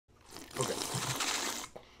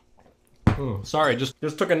Sorry, just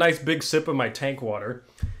took a nice big sip of my tank water,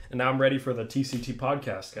 and now I'm ready for the TCT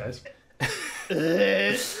podcast, guys.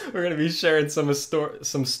 We're gonna be sharing some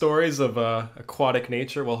stories of aquatic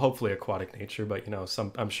nature. Well, hopefully aquatic nature, but you know,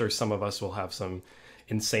 I'm sure some of us will have some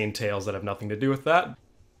insane tales that have nothing to do with that.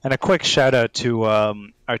 And a quick shout out to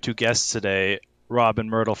our two guests today, Rob and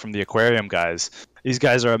Myrtle from the Aquarium guys. These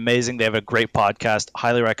guys are amazing. They have a great podcast.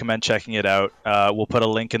 Highly recommend checking it out. We'll put a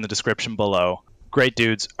link in the description below. Great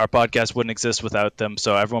dudes. Our podcast wouldn't exist without them,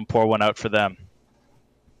 so everyone pour one out for them.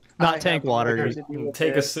 Not tank water.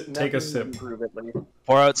 Take a sip.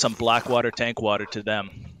 Pour out some Blackwater tank water to them.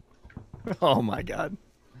 Oh my god.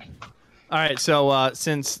 All right, so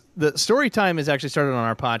since the story time is actually started on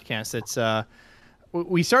our podcast, it's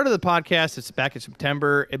we started the podcast. It's back in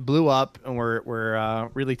September. It blew up, and we're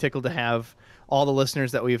really tickled to have all the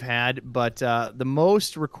listeners that we've had. But the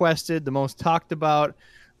most requested, the most talked about,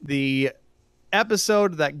 the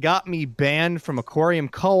episode that got me banned from Aquarium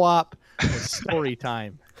Co-op was Story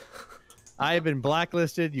Time. I have been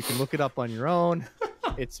blacklisted. You can look it up on your own.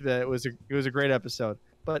 It was a great episode.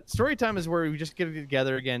 But Story Time is where we just get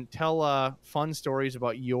together again, tell fun stories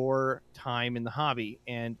about your time in the hobby.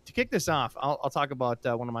 And to kick this off, I'll talk about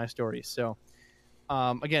one of my stories. So,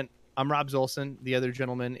 again, I'm Rob Zolson. The other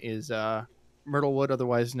gentleman is Myrtle Wood,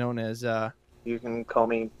 otherwise known as... You can call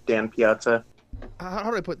me Dan Piazza. How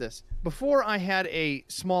do I put this? Before I had a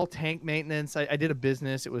small tank maintenance, I did a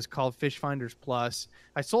business. It was called Fish Finders Plus.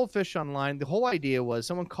 I sold fish online. The whole idea was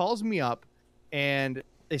someone calls me up and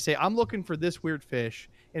they say, I'm looking for this weird fish.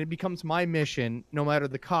 And it becomes my mission, no matter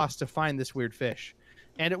the cost, to find this weird fish.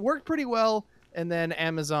 And it worked pretty well. And then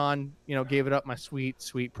Amazon, gave it up my sweet,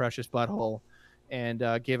 sweet, precious butthole and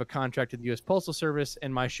gave a contract to the U.S. Postal Service,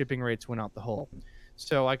 and my shipping rates went out the hole.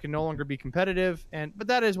 So I can no longer be competitive, but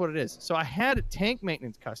that is what it is. So I had tank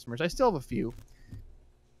maintenance customers. I still have a few.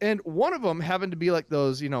 And one of them happened to be like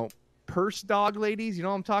those, purse dog ladies. You know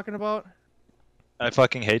what I'm talking about? I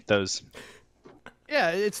fucking hate those. Yeah,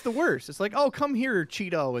 it's the worst. It's like, oh, come here,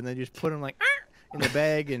 Cheeto, and then just put them like in the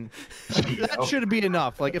bag, and that should be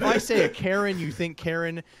enough. Like if I say a Karen, you think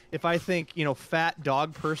Karen. If I think, fat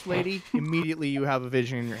dog purse lady, immediately you have a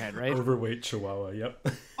vision in your head, right? Overweight Chihuahua, yep.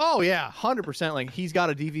 Oh yeah, 100%. Like he's got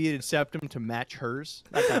a deviated septum to match hers,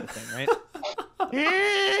 that kind of thing,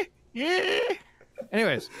 right? Yeah.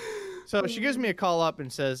 Anyways, so she gives me a call up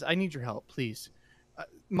and says, "I need your help, please.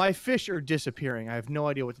 My fish are disappearing. I have no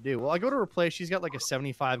idea what to do." Well, I go to her place. She's got like a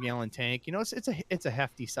 75-gallon tank. It's a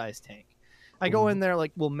hefty sized tank. I go in there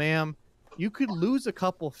like, well, ma'am, you could lose a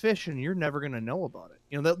couple fish and you're never going to know about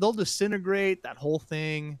it. They'll disintegrate, that whole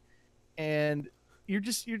thing. And you're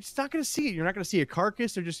just not going to see it. You're not going to see a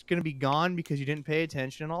carcass. They're just going to be gone because you didn't pay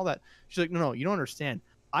attention and all that. She's like, no, you don't understand.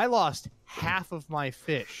 I lost half of my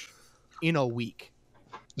fish in a week.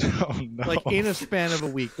 Oh, no. Like in a span of a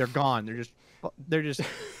week, they're gone. They're just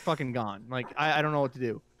fucking gone. Like, I don't know what to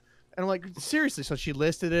do. And I'm like, seriously? So she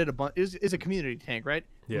listed it a bunch. It's a community tank, right?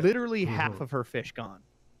 Yeah. Literally half of her fish gone.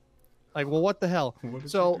 Like, well, what the hell?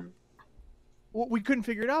 So we couldn't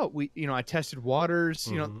figure it out. I tested waters.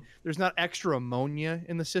 There's not extra ammonia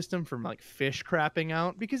in the system from like fish crapping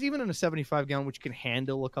out, because even in a 75-gallon, which can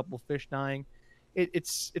handle a couple fish dying,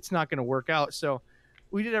 it's not going to work out. So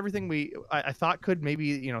we did everything I thought could.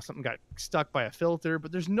 Maybe something got stuck by a filter,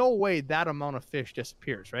 but there's no way that amount of fish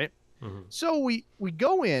disappears, right? So we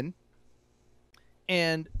go in,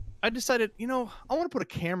 and I decided, I want to put a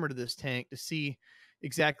camera to this tank to see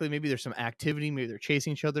exactly, maybe there's some activity, maybe they're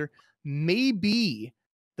chasing each other. Maybe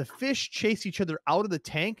the fish chased each other out of the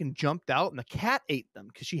tank and jumped out, and the cat ate them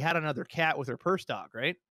because she had another cat with her purse dog,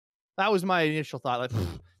 right? That was my initial thought. Like,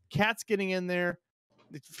 cat's getting in there,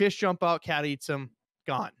 the fish jump out, cat eats them,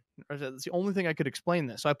 gone. That's the only thing I could explain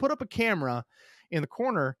this. So I put up a camera in the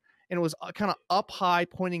corner, and it was kind of up high,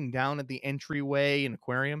 pointing down at the entryway in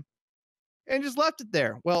Aquarium, and just left it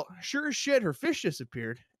there. Well, sure as shit, her fish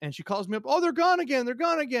disappeared, and she calls me up. Oh, they're gone again. They're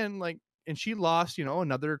gone again. Like, and she lost,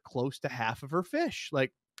 another close to half of her fish.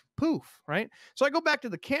 Like, poof, right? So I go back to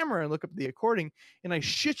the camera and look up the recording, and I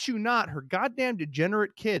shit you not, her goddamn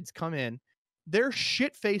degenerate kids come in. They're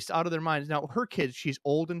shit-faced out of their minds. Now, her kids, she's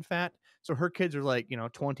old and fat, so her kids are like,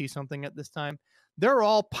 20-something at this time. They're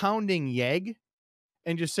all pounding yegg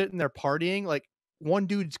and just sitting there partying. Like, one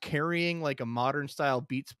dude's carrying like a modern style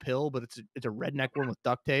Beats pill, but it's a redneck one with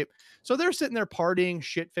duct tape. So they're sitting there partying,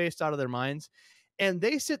 shit-faced out of their minds. And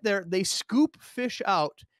they sit there, they scoop fish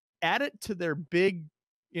out, add it to their big,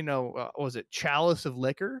 chalice of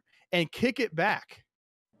liquor, and kick it back.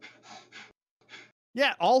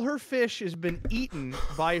 Yeah, all her fish has been eaten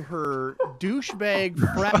by her douchebag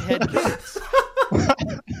frat head kids.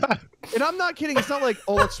 And And I'm not kidding. It's not like,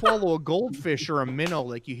 oh, let's swallow a goldfish or a minnow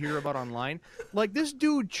like you hear about online. Like, this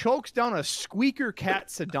dude chokes down a squeaker cat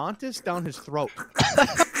sedontus down his throat.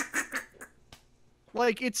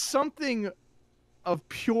 Like, it's something of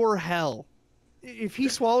pure hell. If he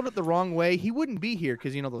swallowed it the wrong way, he wouldn't be here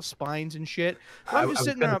because, you know, those spines and shit. I'm just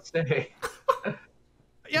sitting there.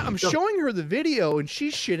 Yeah, I'm showing her the video, and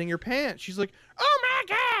she's shitting her pants. She's like, oh,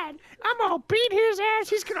 my God, I'm going to beat his ass.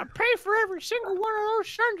 He's going to pay for every single one of those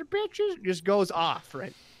sons of bitches. Just goes off,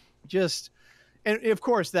 right? And of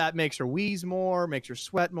course, that makes her wheeze more, makes her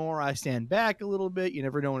sweat more. I stand back a little bit. You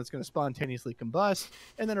never know when it's going to spontaneously combust.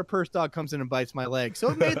 And then her purse dog comes in and bites my leg.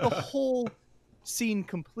 So it made the whole scene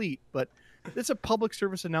complete. But it's a public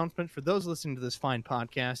service announcement for those listening to this fine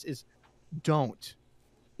podcast is don't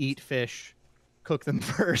eat fish. Cook them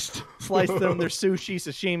first. Slice them. They're sushi,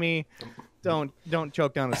 sashimi. Don't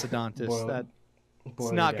choke down a sedontus.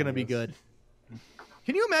 It's not going to be good.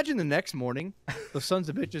 Can you imagine the next morning, the sons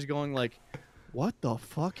of bitches going like, what the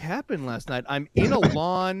fuck happened last night? I'm in a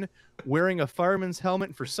lawn wearing a fireman's helmet,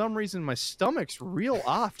 and for some reason my stomach's real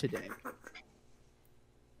off today.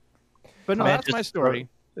 But no, that's my story.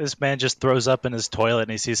 This man just throws up in his toilet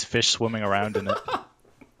and he sees fish swimming around in it.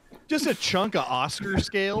 Just a chunk of Oscar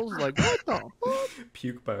scales? Like, what the fuck?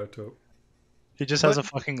 Puke biotope. He just has a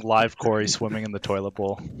fucking live Cory swimming in the toilet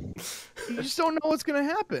bowl. You just don't know what's going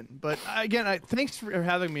to happen. But again, thanks for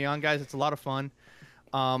having me on, guys. It's a lot of fun.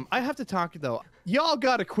 I have to talk, though. Y'all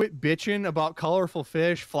got to quit bitching about colorful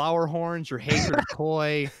fish, flower horns, your hatred of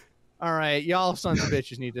koi. All right, y'all sons of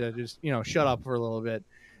bitches need to just, you know, shut up for a little bit.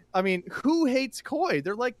 I mean, who hates koi?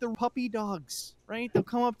 They're like the puppy dogs, right? They'll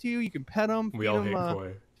come up to you. You can pet them. We all hate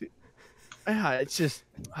koi. Yeah, it's just,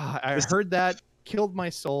 I heard that, killed my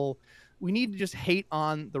soul. We need to just hate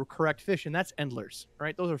on the correct fish, and that's endlers,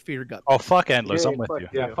 right? Those are feeder guppy. Oh, fuck endlers. I'm with you.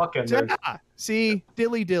 Yeah, fuck endlers. Yeah. See,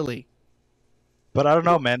 dilly. But I don't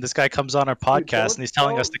know, man. This guy comes on our podcast, and he's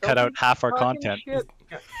telling us to cut out half our content. Don't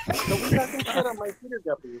be talking shit on my feeder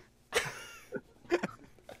guppies.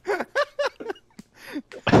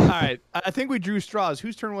 All right, I think we drew straws.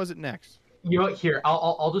 Whose turn was it next? You know what? Here,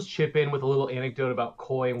 I'll just chip in with a little anecdote about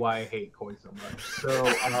koi and why I hate koi so much. So,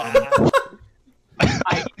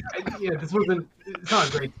 this wasn't. It's not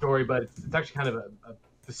a great story, but it's actually kind of a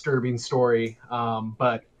disturbing story.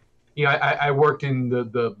 But you know, I worked in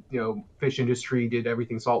the fish industry, did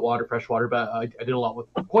everything saltwater, freshwater, but I did a lot with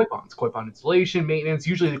koi pond installation, maintenance,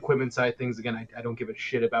 usually the equipment side of things. Again, I don't give a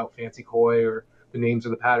shit about fancy koi or the names or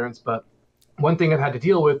the patterns, but one thing I've had to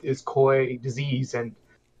deal with is koi disease and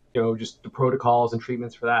just the protocols and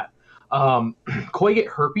treatments for that. Koi get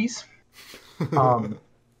herpes.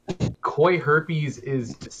 Koi herpes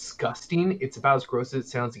is disgusting. It's about as gross as it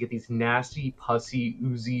sounds to get these nasty, pussy,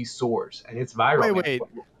 oozy sores, and it's viral. Wait.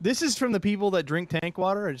 This is from the people that drink tank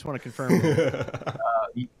water? I just want to confirm.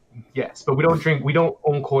 Yes, but we don't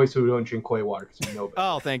own koi, so we don't drink koi water because we know better.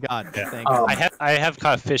 Oh, thank God. Yeah. Thank God. I have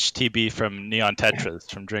caught fish TB from Neon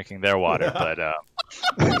Tetras from drinking their water, but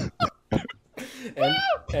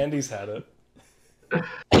Andy's had it.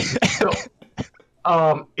 So,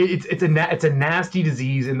 it's a nasty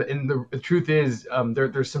disease, and the truth is,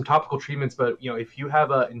 there's some topical treatments, but if you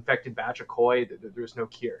have an infected batch of koi, there's no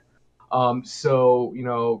cure. So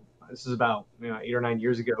this is about 8 or 9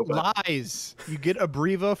 years ago. But... Lies. You get a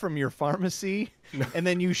Abreva from your pharmacy, and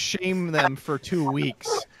then you shame them for 2 weeks,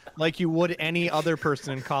 like you would any other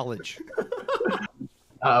person in college.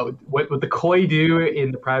 What the koi do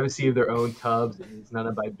in the privacy of their own tubs is none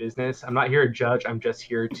of my business. I'm not here to judge. I'm just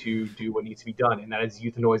here to do what needs to be done, and that is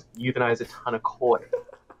euthanize a ton of koi.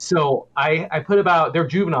 So I put about, they're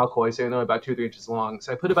juvenile koi, so they're only about 2 or 3 inches long.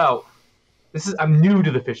 So I put about, I'm new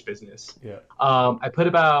to the fish business. Yeah. I put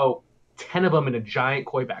about 10 of them in a giant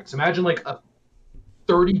koi bag. So imagine like a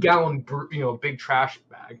 30-gallon big trash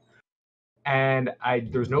bag, and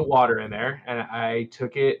there's no water in there, and I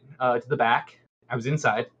took it to the back. I was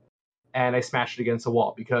inside, and I smashed it against the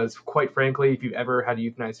wall because, quite frankly, if you've ever had to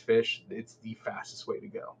euthanize fish, it's the fastest way to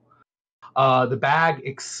go. The bag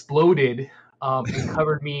exploded and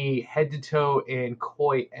covered me head to toe in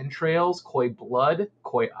koi entrails, koi blood,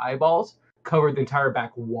 koi eyeballs, covered the entire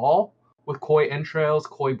back wall with koi entrails,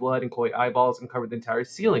 koi blood, and koi eyeballs, and covered the entire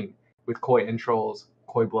ceiling with koi entrails,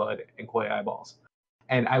 koi blood, and koi eyeballs.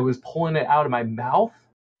 And I was pulling it out of my mouth.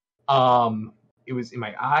 It was in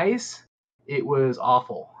my eyes. It was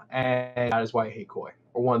awful, and that is why I hate koi,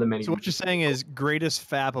 or one of the many. So what you're saying is greatest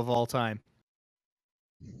fap of all time.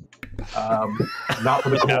 Not for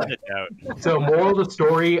the koi. So moral of the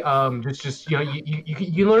story, just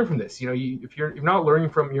you learn from this. If you're not learning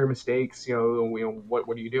from your mistakes, what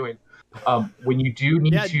are you doing? When you do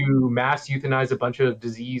need Yeah. to mass euthanize a bunch of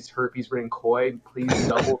diseased herpes-ridden koi, please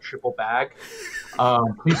double, triple bag.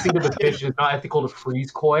 Please think of the fish. It's not ethical to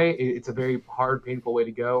freeze koi. It's a very hard, painful way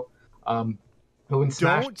to go. But when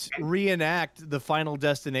smashed, Don't reenact the Final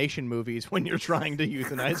Destination movies when you're trying to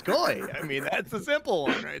euthanize koi. I mean, that's the simple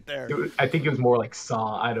one right there. I think it was more like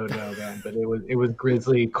Saw. I don't know, man, but it was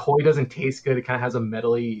grisly. Koi doesn't taste good. It kind of has a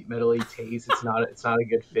metally taste. It's not a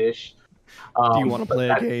good fish. Do you want to play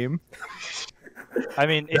a game? I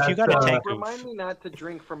mean, if you got a tank of... Remind me not to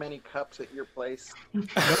drink from any cups at your place.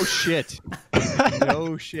 No shit.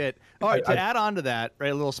 No shit. All right, to add on to that,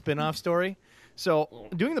 right, a little spin-off story. So,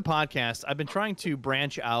 doing the podcast, I've been trying to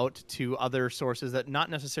branch out to other sources that not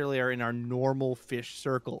necessarily are in our normal fish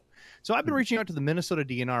circle. So, I've been reaching out to the Minnesota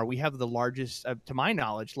DNR. We have the largest, to my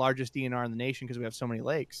knowledge, largest DNR in the nation because we have so many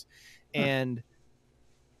lakes. And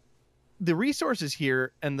the resources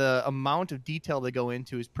here and the amount of detail they go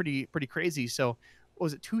into is pretty crazy. So, what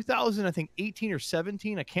was it 2000, I think 18 or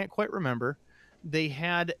 17? I can't quite remember. They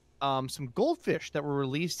had some goldfish that were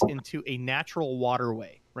released into a natural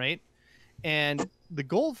waterway, right? And the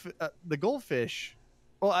goldfish,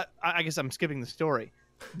 well, I guess I'm skipping the story.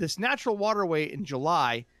 This natural waterway in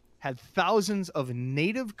July had thousands of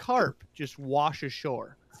native carp just wash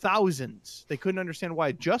ashore. Thousands. They couldn't understand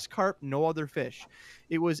why. Just carp, no other fish.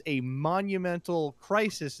 It was a monumental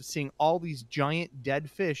crisis of seeing all these giant dead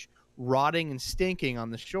fish rotting and stinking on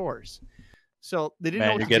the shores. So they didn't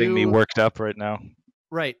know what to do. Man, you're getting me worked up right now.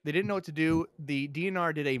 Right. They didn't know what to do. The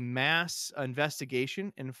DNR did a mass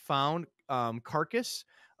investigation and found carcass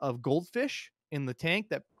of goldfish in the tank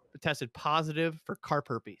that tested positive for carp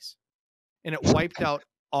herpes. And it wiped out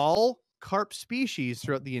all carp species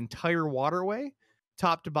throughout the entire waterway,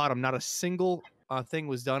 top to bottom. Not a single thing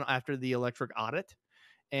was done after the electric audit.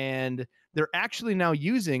 And they're actually now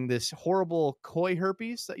using this horrible koi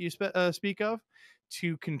herpes that you speak of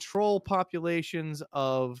to control populations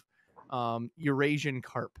of Eurasian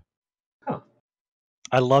carp. Oh.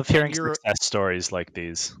 I love hearing success stories like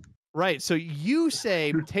these. Right. So you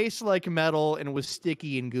say tastes like metal and was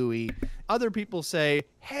sticky and gooey. Other people say,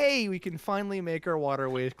 hey, we can finally make our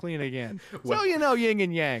waterways clean again. So, yin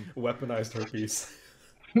and yang. Weaponized herpes.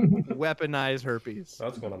 Weaponized herpes.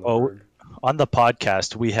 That's going on the board. On the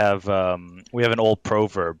podcast, we have an old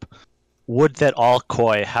proverb. Would that all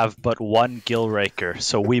koi have but one gill raker,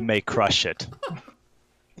 so we may crush it.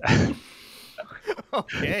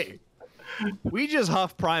 Okay. We just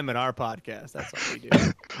huff prime at our podcast. That's all we do.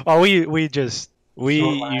 Oh, we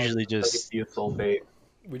usually just sulfate.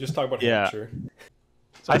 We just talk about Yeah. nature.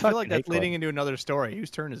 So I feel like that's leading into another story. Whose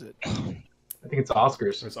turn is it? I think it's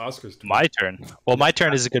Oscar's. It's Oscar's turn. my turn. Well, my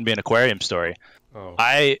turn is going to be an aquarium story. Oh.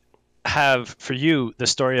 I have for you the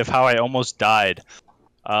story of how I almost died.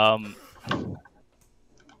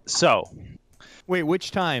 So, Wait, which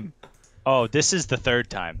time? oh, this is the third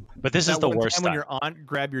time, but this is the worst time when time. your aunt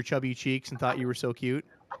grabbed your chubby cheeks and thought you were so cute.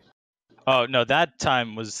 Oh no, that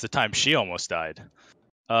time was the time she almost died.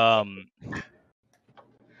 But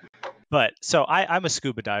so I'm a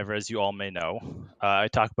scuba diver, as you all may know. I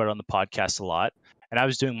talk about it on the podcast a lot, and I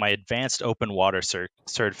was doing my advanced open water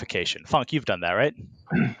certification. Funk, you've done that, right?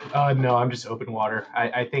 No, I'm just open water.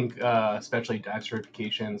 I think especially dive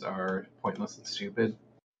certifications are pointless and stupid.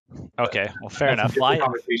 Okay, well, fair That's enough. a different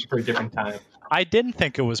conversation for a different time. I didn't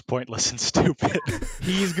think it was pointless and stupid.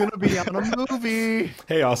 He's gonna be on a movie.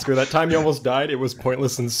 Hey, Oscar, that time you almost died, it was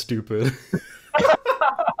pointless and stupid.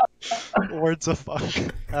 Words of fuck.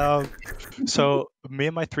 So me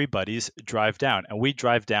and my three buddies drive down, and we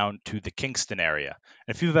drive down to the Kingston area.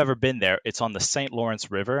 And if you've ever been there, it's on the St.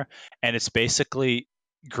 Lawrence River, and it's basically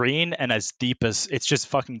green and as deep as it's just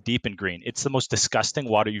fucking deep and green. It's the most disgusting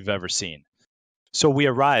water you've ever seen. So we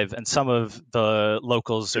arrive, and some of the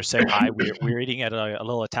locals are saying hi. We're eating at a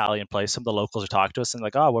little Italian place. Some of the locals are talking to us and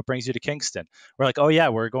like, oh, what brings you to Kingston? We're like, oh yeah,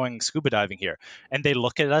 we're going scuba diving here. And they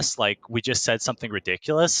look at us like we just said something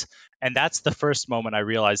ridiculous. And that's the first moment I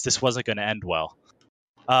realized this wasn't going to end well.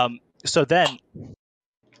 So then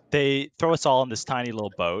they throw us all in this tiny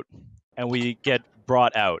little boat, and we get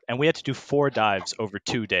brought out. And we had to do 4 dives over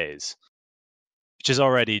 2 days, which is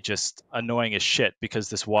already just annoying as shit because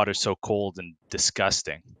this water's so cold and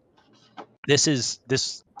disgusting. This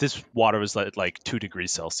water was like 2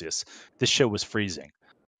 degrees Celsius. This shit was freezing.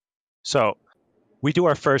 So we do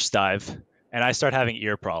our first dive, and I start having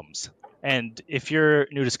ear problems. And if you're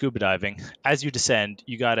new to scuba diving, as you descend,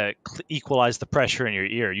 you gotta equalize the pressure in your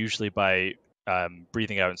ear, usually by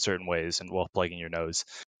breathing out in certain ways and while plugging your nose.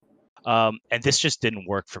 And this just didn't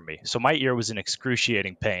work for me. So my ear was in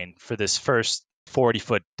excruciating pain for this first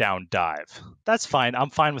 40-foot down dive. That's fine. I'm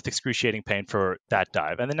fine with excruciating pain for that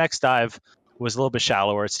dive. And the next dive was a little bit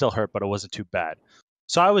shallower. It still hurt, but it wasn't too bad.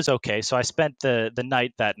 So I was okay. So I spent the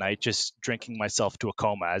night that night just drinking myself to a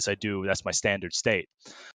coma, as I do. That's my standard state.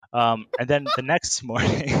 And then the next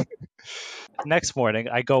morning,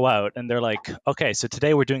 I go out and they're like, okay, so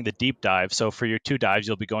today we're doing the deep dive. So for your 2 dives,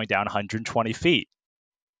 you'll be going down 120 feet.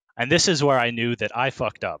 And this is where I knew that I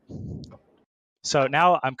fucked up. So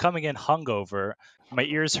now I'm coming in hungover, my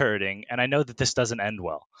ear's hurting, and I know that this doesn't end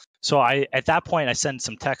well. So at that point, I send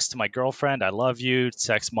some text to my girlfriend, I love you,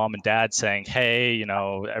 text mom and dad saying, hey, you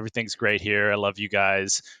know, everything's great here, I love you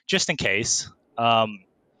guys, just in case.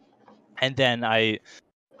 And then I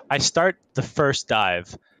start the first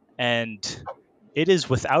dive, and it is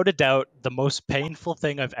without a doubt the most painful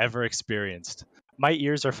thing I've ever experienced. My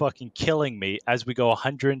ears are fucking killing me as we go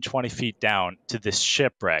 120 feet down to this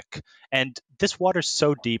shipwreck. And this water's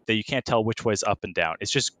so deep that you can't tell which way is up and down.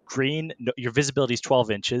 It's just green. Your visibility is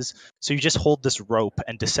 12 inches. So you just hold this rope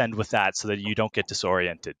and descend with that so that you don't get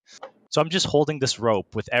disoriented. So I'm just holding this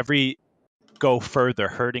rope with every go further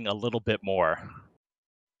hurting a little bit more.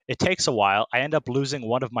 It takes a while. I end up losing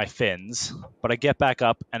one of my fins, but I get back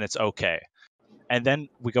up and it's okay. And then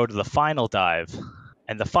we go to the final dive.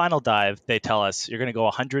 And the final dive, they tell us you're going to go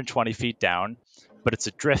 120 feet down, but it's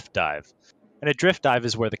a drift dive. And a drift dive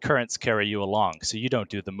is where the currents carry you along, so you don't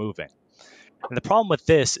do the moving. And the problem with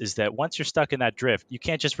this is that once you're stuck in that drift, you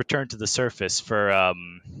can't just return to the surface for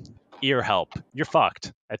ear help. You're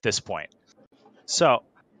fucked at this point. So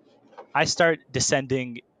I start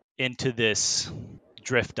descending into this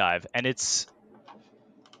drift dive, and it's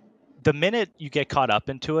the minute you get caught up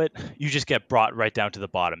into it, you just get brought right down to the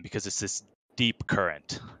bottom because it's this deep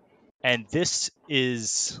current. And this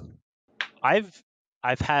is I've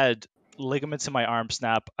had ligaments in my arm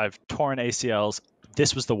snap, I've torn ACLs.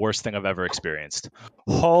 This was the worst thing I've ever experienced.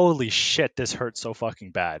 Holy shit, this hurt so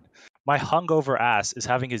fucking bad. My hungover ass is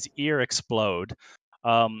having his ear explode.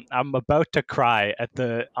 I'm about to cry at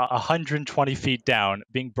the 120 feet down,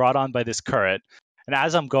 being brought on by this current. And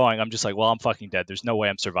as I'm going, I'm just like, well, I'm fucking dead. There's no way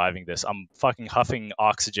I'm surviving this. I'm fucking huffing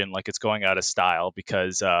oxygen like it's going out of style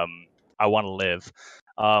because I want to live.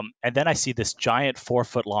 And then I see this giant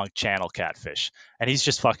 4-foot-long channel catfish, and he's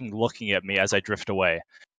just fucking looking at me as I drift away.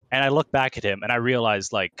 And I look back at him, and I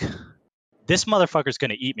realize, like, this motherfucker's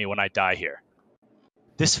going to eat me when I die here.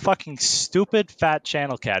 This fucking stupid fat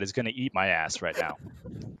channel cat is going to eat my ass right now.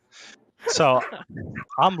 So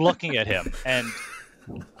I'm looking at him, and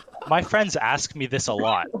my friends ask me this a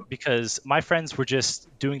lot because my friends were just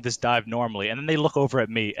doing this dive normally, and then they look over at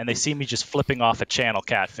me, and they see me just flipping off a channel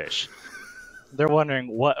catfish. They're wondering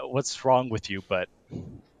what's wrong with you, but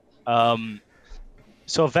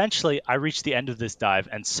so eventually I reach the end of this dive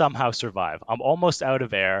and somehow survive. I'm almost out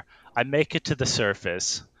of air. I make it to the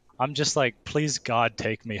surface. I'm just like, please God,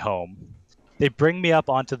 take me home. They bring me up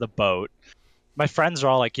onto the boat. My friends are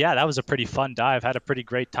all like, yeah, that was a pretty fun dive. Had a pretty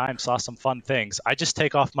great time. Saw some fun things. I just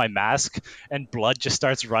take off my mask and blood just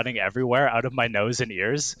starts running everywhere out of my nose and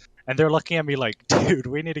ears. And they're looking at me like, dude,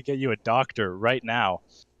 we need to get you a doctor right now.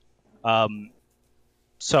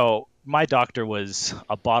 So my doctor was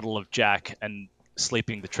a bottle of Jack and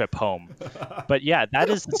sleeping the trip home. But yeah,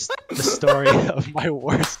 that is the story of my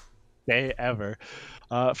worst day ever.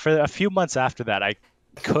 For a few months after that, I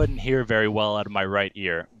couldn't hear very well out of my right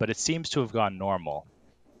ear, but it seems to have gone normal.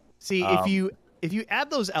 See, if you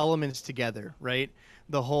add those elements together, right?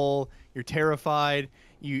 The whole you're terrified,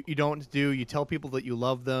 you tell people that you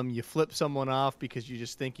love them, you flip someone off because you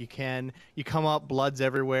just think you can, you come up, blood's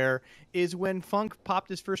everywhere, is when Funk popped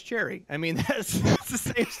his first cherry. I mean, that's the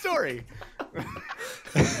same story.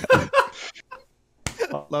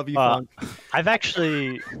 Love you, Funk. I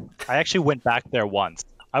actually went back there once.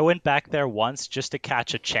 I went back there once just to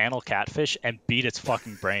catch a channel catfish and beat its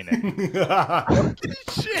fucking brain in.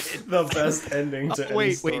 Shit. The best ending to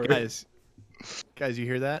any story. Wait, guys, you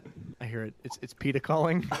hear that? I hear it. It's PETA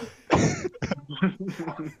calling.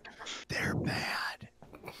 They're bad.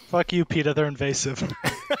 Fuck you, PETA. They're invasive.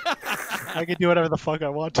 I can do whatever the fuck I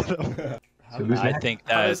want to them. I think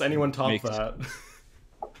that how does anyone top that?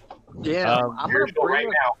 Yeah, I'm gonna bring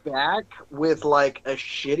it back with like a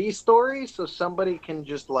shitty story, so somebody can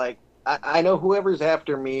just like I know whoever's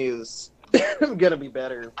after me is gonna be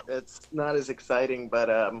better. It's not as exciting, but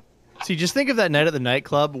See, just think of that night at the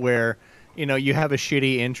nightclub where you have a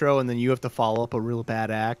shitty intro and then you have to follow up a real bad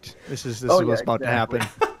act. This is what's about to happen.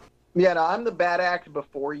 Yeah, no, I'm the bad act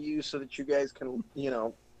before you, so that you guys can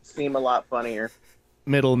seem a lot funnier.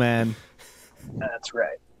 Middleman. That's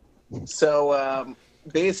right. So.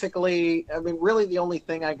 Basically, I mean, really the only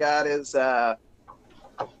thing I got is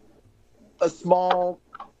a small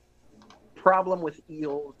problem with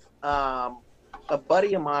eels. A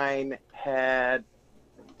buddy of mine had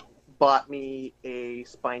bought me a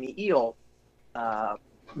spiny eel,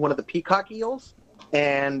 one of the peacock eels,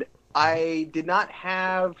 and I did not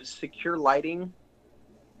have secure lighting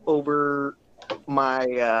over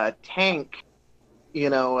my tank. You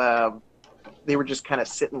know, they were just kind of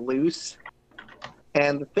sitting loose.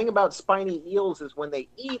 And the thing about spiny eels is when they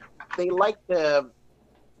eat, they like to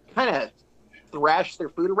kind of thrash their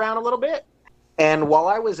food around a little bit. And while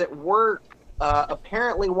I was at work,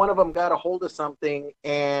 apparently one of them got a hold of something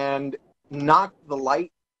and knocked the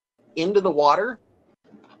light into the water.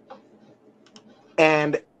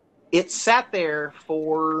 And it sat there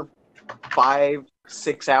for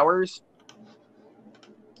 5-6 hours,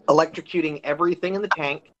 electrocuting everything in the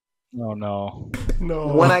tank. Oh, no.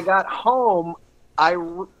 No. When I got home, I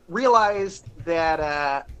realized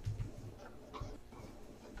that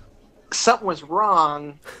something was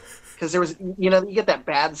wrong. Because there was, you know, you get that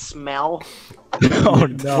bad smell Oh,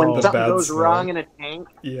 no. when something goes smell. wrong in a tank.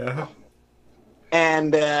 Yeah.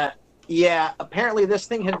 And, yeah, apparently this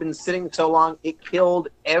thing had been sitting so long, it killed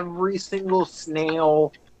every single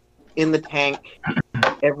snail in the tank.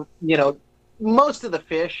 You know, most of the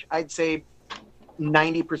fish, I'd say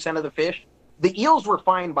 90% of the fish. The eels were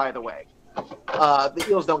fine, by the way. The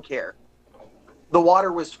eels don't care. The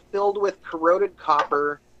water was filled with corroded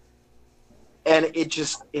copper. And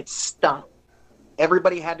it stunk.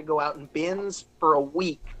 Everybody had to go out in bins for a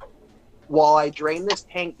week while I drained this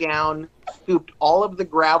tank down, scooped all of the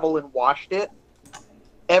gravel and washed it.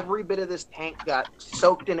 Every bit of this tank got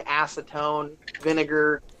soaked in acetone,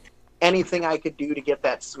 vinegar, anything I could do to get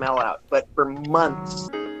that smell out. But for months...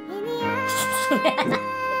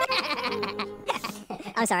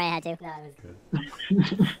 I'm sorry, I had to. No, it was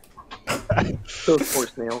Good. Those poor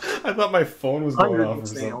snails. I thought my phone was going Hundreds off of or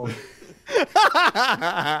snails. something.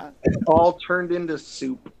 All turned into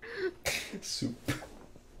soup. Soup.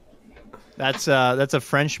 That's a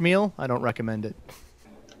French meal. I don't recommend it.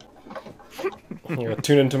 Yeah,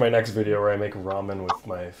 tune into my next video where I make ramen with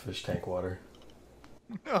my fish tank water.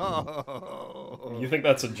 Oh. You think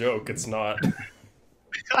that's a joke? It's not.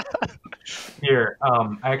 Here,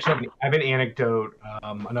 I actually have an anecdote,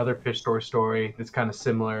 another fish store story that's kind of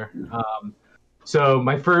similar. So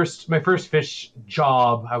my first fish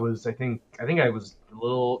job, I think I was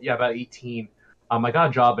about 18. I got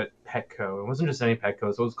a job at Petco. It wasn't just any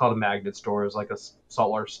Petco. So it was called a magnet store. It was like a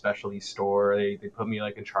saltwater specialty store. They put me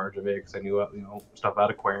like in charge of it because I knew stuff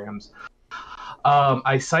about aquariums. I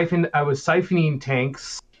was siphoning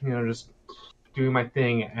tanks, just doing my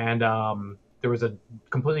thing, and there was a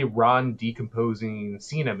completely raw and decomposing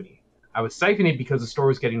sea anemone. I was siphoning because the store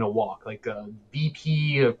was getting a walk, like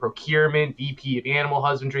VP of procurement, VP of animal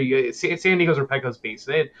husbandry. San Diego's where Petco's based.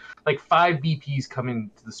 So they had like 5 VPs come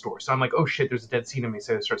into the store. So I'm like, oh shit, there's a dead sea anemone.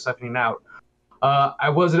 So I start siphoning out. I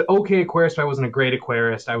was an okay aquarist, but I wasn't a great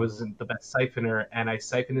aquarist. I wasn't the best siphoner, and I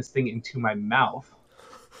siphoned this thing into my mouth.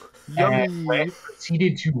 And I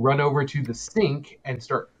proceeded to run over to the sink and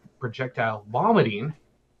start projectile vomiting.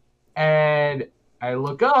 And I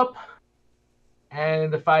look up,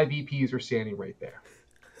 and the 5 VPs were standing right there.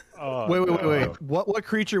 Oh, Wait. What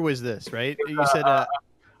creature was this, right? You said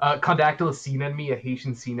Condactylus sea anemone, a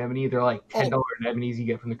Haitian sea anemone. They're like $10 anemones you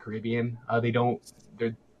get from the Caribbean. They don't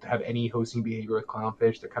have any hosting behavior with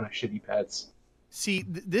clownfish. They're kind of shitty pets. See,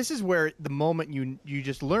 this is where the moment you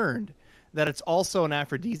just learned that it's also an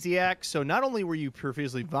aphrodisiac. So not only were you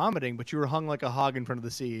profusely vomiting, but you were hung like a hog in front of the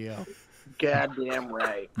CEO. Goddamn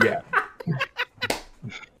right. Yeah.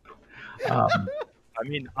 I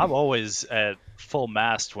mean, I'm always at full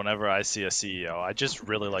mast whenever I see a CEO. I just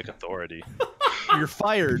really like authority. You're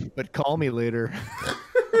fired, but call me later.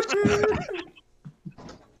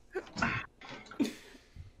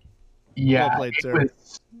 Yeah, Well played, sir.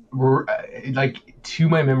 Like, to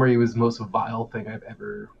my memory, it was the most vile thing I've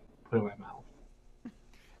ever put in my mouth.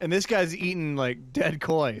 And this guy's eating like dead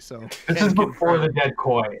koi, so This is before the dead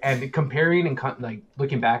koi. And comparing and like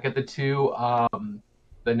looking back at the two,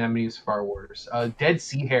 the anemone is far worse. Dead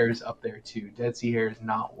sea hare is up there too. Dead sea hare is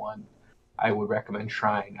not one I would recommend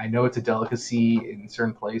trying. I know it's a delicacy in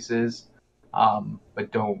certain places,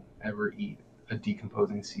 but don't ever eat a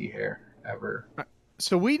decomposing sea hare ever.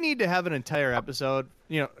 So we need to have an entire episode,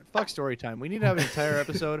 fuck story time. We need to have an entire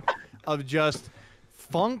episode of just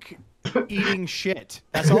funk eating shit.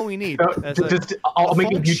 That's all we need. I'll make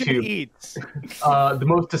a funk shit YouTube. Eats. The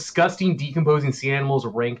most disgusting decomposing sea animals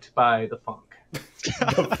ranked by the funk.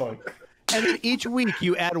 The funk. And then each week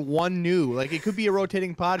you add one new, like it could be a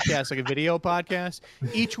rotating podcast, like a video podcast.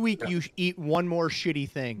 Each week you eat one more shitty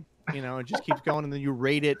thing. you know, it just keeps going, and then you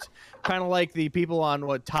rate it, kind of like the people on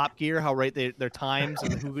Top Gear, how rate their times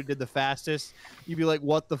and who did the fastest. You'd be like,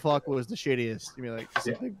 what the fuck was the shittiest? You'd be like, just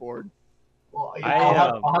a big board. Well,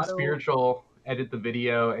 I'll have Spiritual edit the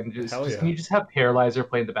video and just can you just have Paralyzer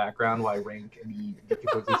play in the background while I rank and eat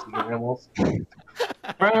decomposing sea animals?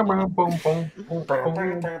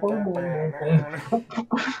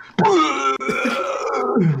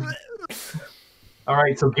 All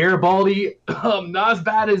right, so Garibaldi, not as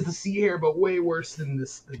bad as the sea hare, but way worse than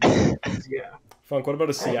this. Yeah. Funk. What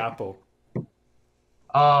about a sea apple?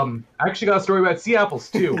 I actually got a story about sea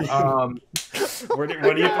apples too. What do you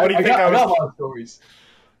think? I got a lot of stories.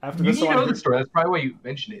 After you this know the story. That's probably why you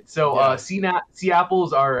mentioned it. So, sea apples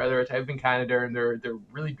they're a type in Canada, and they're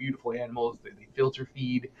really beautiful animals. They filter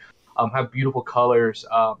feed, have beautiful colors.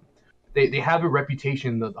 They have a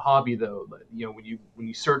reputation, the hobby though. You know, when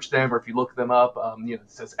you search them or if you look them up, you know,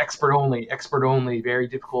 it says expert only, very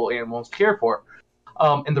difficult animals to care for.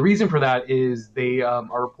 And the reason for that is they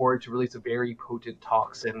are reported to release a very potent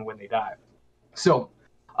toxin when they die. So,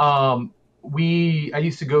 I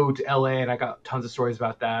used to go to LA, and I got tons of stories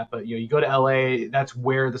about that. But you know, you go to LA, that's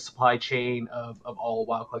where the supply chain of all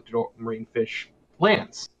wild collected marine fish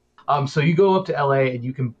lands. So you go up to LA, and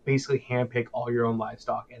you can basically handpick all your own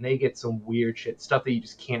livestock, and they get some weird shit, stuff that you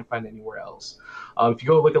just can't find anywhere else. If you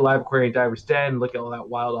go look at Live Aquarium Divers Den, look at all that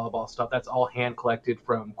wild oddball stuff, that's all hand collected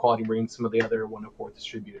from Quality Marine, some of the other 104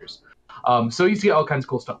 distributors. So you see all kinds of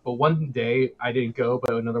cool stuff. But one day I didn't go,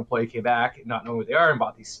 but another employee came back, not knowing what they are, and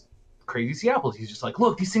bought these crazy sea apples. He's just like,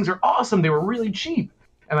 look, these things are awesome. They were really cheap.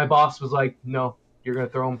 And my boss was like, no, you're going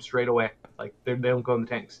to throw them straight away. Like, they don't go in the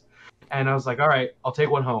tanks. And I was like, all right, I'll take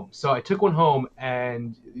one home. So I took one home,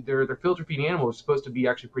 and their filter feeding animal was supposed to be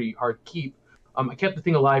actually pretty hard to keep. I kept the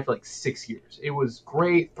thing alive for like 6 years. It was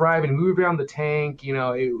great, thriving, moved around the tank. You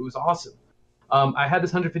know, it was awesome. I had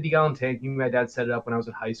this 150-gallon tank. My dad set it up when I was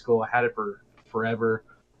in high school. I had it for forever.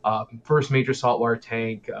 First major saltwater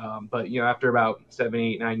tank. But, you know, after about 7,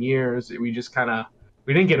 8, 9 years, we just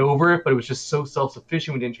we didn't get over it, but it was just so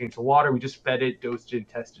self-sufficient. We didn't change the water. We just fed it, dosed it, and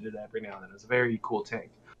tested it every now and then. It was a very cool tank.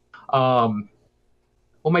 Well,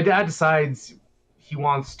 my dad decides he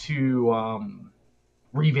wants to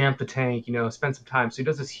revamp the tank, you know, spend some time. So he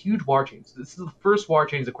does this huge water change. This is the first water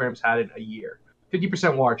change the aquarium's had in a year.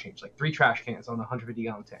 50% water change, like 3 trash cans on the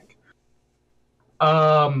 150-gallon tank.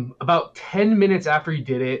 About 10 minutes after he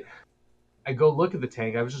did it, I go look at the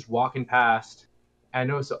tank. I was just walking past, and I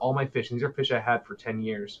noticed that all my fish, and these are fish I had for 10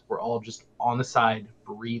 years, were all just on the side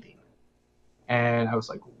breathing. And I was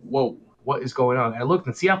like, whoa, what is going on? And I looked,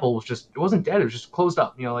 and sea apple was just, it wasn't dead. It was just closed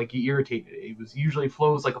up, you know, like irritated. It was usually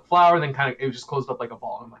flows like a flower, then it was just closed up like a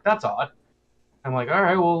ball. I'm like, that's odd. I'm like, all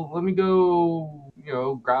right, well, let me go, you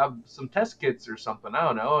know, grab some test kits or something. I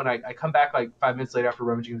don't know. And I come back like 5 minutes later after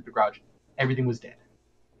rummaging through the garage. Everything was dead.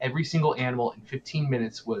 Every single animal in 15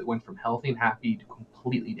 minutes went from healthy and happy to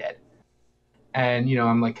completely dead. And, you know,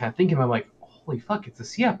 I'm like kind of thinking, I'm like, holy fuck, it's a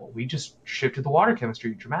sea apple. We just shifted the water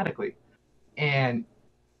chemistry dramatically. And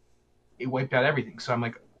it wiped out everything. So I'm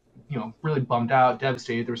like, you know, really bummed out,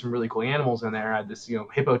 devastated. There were some really cool animals in there. I had this, you know,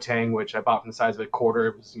 hippo tang, which I bought from the size of a quarter.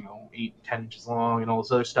 It was, you know, 8, 10 inches long and all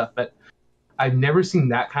this other stuff. But I've never seen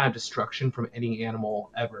that kind of destruction from any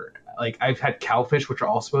animal ever. Like, I've had cowfish, which are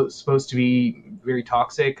all supposed to be very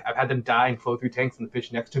toxic. I've had them die and flow through tanks and the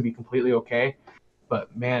fish next to them be completely okay.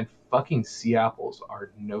 But, man, fucking sea apples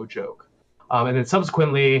are no joke. And then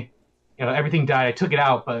subsequently, you know, everything died. I took it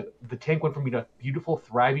out, but the tank went from being a beautiful,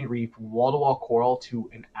 thriving reef, wall-to-wall coral, to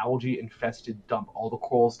an algae-infested dump. All the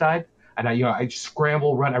corals died. And I just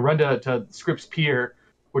scramble, I run to Scripps Pier,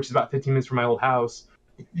 which is about 15 minutes from my old house.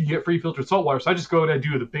 You get free filtered salt water, so I just go and I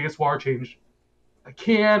do the biggest water change I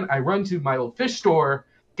can. I run to my old fish store,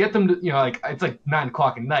 get them to, you know, like, it's like 9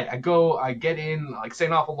 o'clock at night. I go, I get in, like,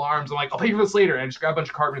 setting off alarms. I'm like, I'll pay for this later. And I just grab a bunch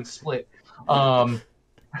of carbon and split. What?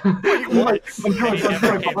 I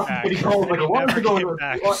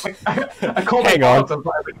called my boss.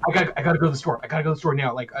 I gotta go to the store. I gotta go to the store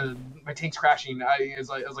now. Like, my tank's crashing. I was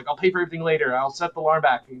like, I'll pay for everything later. I'll set the alarm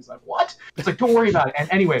back. And he's like, what? It's like, don't worry about it. And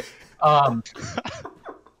anyway,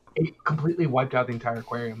 it completely wiped out the entire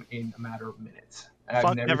aquarium in a matter of minutes.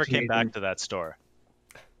 Funk never came back to that store.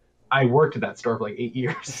 I worked at that store for like 8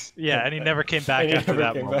 years. Yeah, and he never came back after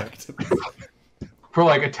that moment. For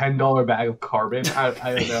like a $10 bag of carbon. I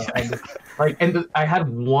don't know. I had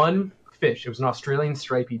one fish. It was an Australian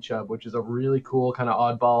stripey chub, which is a really cool kind of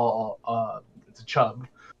oddball. It's a chub.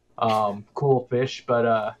 Cool fish,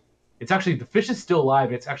 but it's actually, the fish is still alive.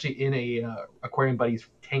 And it's actually in a aquarium buddy's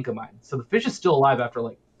tank of mine. So the fish is still alive after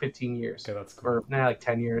like 15 years. Okay, that's cool. Or like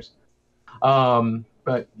 10 years.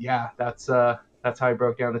 But yeah, that's that's how I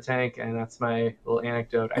broke down the tank, and that's my little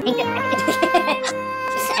anecdote.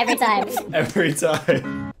 Every time. Every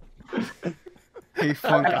time. Hey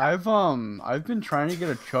Funk, I've been trying to get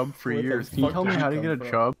a chub for Where the years. Can you fuck tell me did how you to get a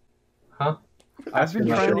come chub? Huh? I've been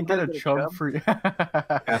trying to get a chub for.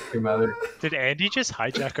 Ask your mother. Did Andy just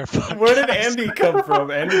hijack our podcast? Where did Andy come from?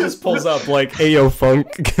 Andy just pulls up like, "Hey yo, Funk,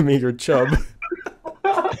 give me your chub."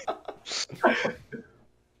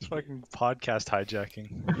 Fucking podcast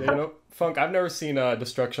hijacking. Yeah, you know, Funk, I've never seen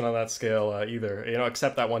destruction on that scale either. You know,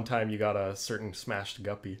 except that one time you got a certain smashed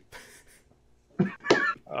guppy.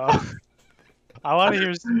 I want to hear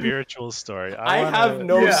a spiritual story. I have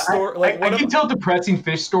no story. Like, I can tell depressing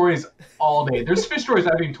fish stories all day. There's fish stories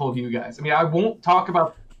I haven't told you guys. I mean, I won't talk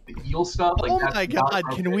about the eel stuff. Like, Oh that's my not god,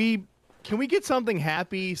 appropriate. can we get something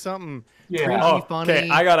happy, something Yeah. crazy, Oh, funny? okay,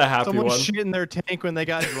 I got a happy Someone one. shit in their tank when they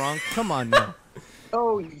got drunk. Come on now.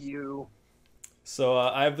 Oh, you. So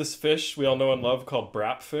I have this fish we all know and love called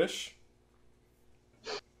Brapfish.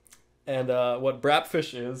 And what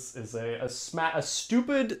Brapfish is a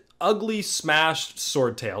stupid, ugly, smashed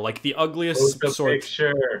swordtail, like the ugliest Post a sword.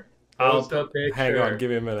 picture. Post a picture. Hang on, give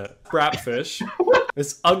me a minute. Brapfish.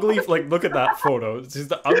 This ugly, like, look at that photo. This is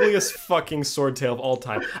the ugliest fucking swordtail of all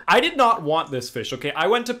time. I did not want this fish, okay? I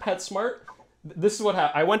went to PetSmart. This is what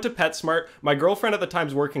happened. I went to PetSmart. My girlfriend at the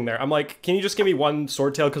time's working there. I'm like, can you just give me one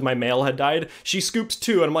swordtail because my male had died? She scoops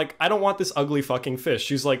two, and I'm like, I don't want this ugly fucking fish.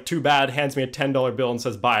 She's like, too bad, hands me a $10 bill and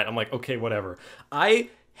says, buy it. I'm like, okay, whatever. I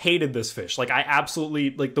hated this fish. Like, I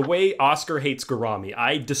absolutely, like, the way Oscar hates gourami,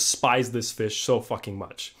 I despise this fish so fucking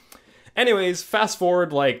much. Anyways, fast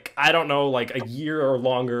forward, like, I don't know, like a year or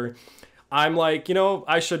longer. I'm like, you know,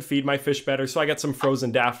 I should feed my fish better, so I get some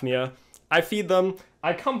frozen Daphnia. I feed them.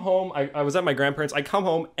 I come home, I was at my grandparents', I come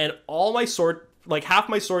home, and all my half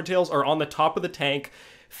my swordtails are on the top of the tank,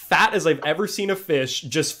 fat as I've ever seen a fish,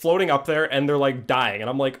 just floating up there, and they're, like, dying. And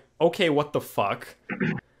I'm like, okay, what the fuck?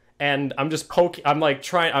 And I'm just I'm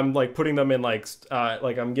putting them in, like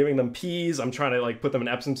I'm giving them peas, I'm trying to, like, put them in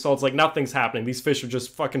Epsom salts, like, nothing's happening. These fish are just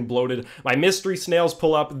fucking bloated. My mystery snails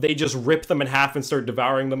pull up, they just rip them in half and start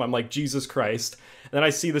devouring them. I'm like, Jesus Christ. And then I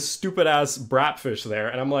see this stupid-ass Brapfish there,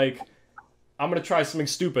 and I'm like, I'm gonna try something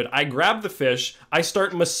stupid. I grab the fish, I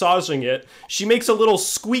start massaging it, she makes a little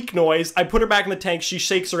squeak noise, I put her back in the tank, she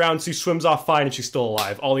shakes around, she swims off fine, and she's still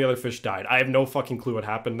alive. All the other fish died. I have no fucking clue what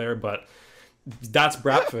happened there, but that's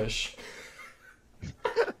Brapfish.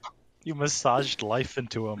 You massaged life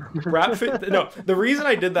into him. Brapfish. No, the reason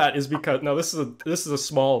I did that is because, no, this is a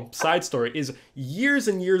small side story, is years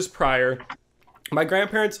and years prior, my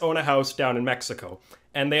grandparents own a house down in Mexico.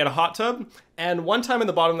 And they had a hot tub, and one time in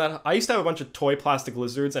the bottom of that, I used to have a bunch of toy plastic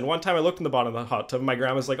lizards, and one time I looked in the bottom of the hot tub, and my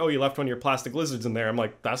grandma's like, oh, you left one of your plastic lizards in there. I'm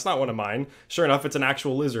like, that's not one of mine. Sure enough, it's an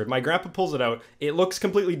actual lizard. My grandpa pulls it out, it looks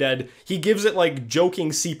completely dead, he gives it, like, joking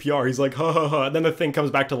CPR, he's like, ha ha ha, and then the thing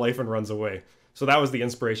comes back to life and runs away. So that was the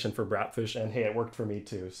inspiration for Brapfish, and hey, it worked for me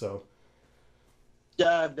too, so.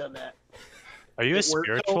 Yeah, I've done that. Are you a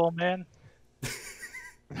spiritual man?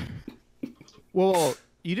 Well,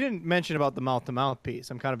 you didn't mention about the mouth-to-mouth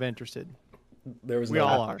piece. I'm kind of interested. We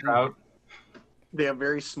all are. Trout. They have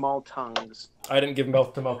very small tongues. I didn't give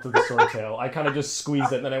mouth to mouth to the swordtail. I kind of just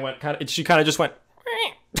squeezed it, and then I went she kind of just went,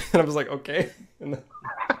 and I was like, okay. And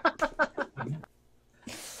then...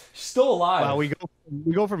 She's still alive. Wow, we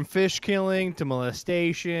go from fish killing to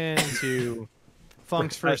molestation to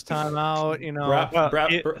Funk's first time out. You know,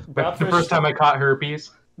 That's the first time I caught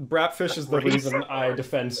herpes. Brapfish is the reason I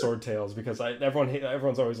defend swordtails, because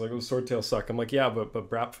everyone's always like, oh, swordtails suck. I'm like, yeah, but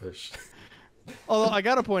Brapfish. although I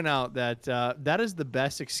gotta point out that that is the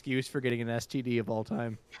best excuse for getting an STD of all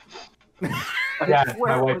time. Yeah,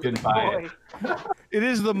 my wife didn't buy it. It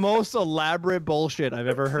is the most elaborate bullshit I've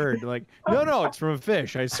ever heard. Like, no, it's from a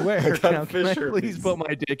fish. I swear. Can I please put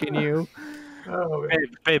my dick in you? Oh,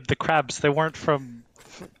 Babe, the crabs, they weren't from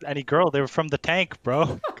any girl. They were from the tank,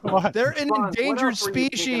 bro. Come on. They're an endangered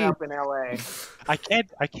species. Up in LA? I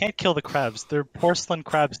can't kill the crabs. They're porcelain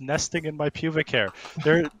crabs nesting in my pubic hair.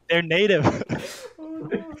 They're native.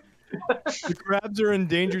 The crabs are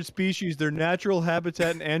endangered species. Their natural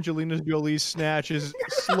habitat in Angelina Jolie's Snatch is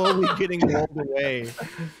slowly getting rolled away.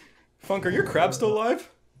 Funk, are your crabs still alive?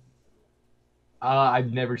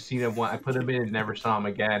 I've never seen him. I put him in and never saw him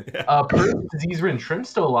again. Disease-ridden shrimp's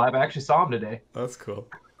still alive. I actually saw him today. That's cool.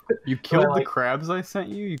 You killed the crabs I sent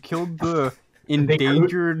you? You killed the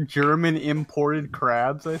endangered German imported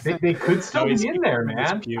crabs I sent you? They could still be in there,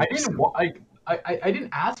 man. I didn't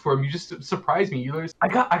ask for them. You just surprised me. I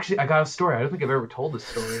got a story. I don't think I've ever told this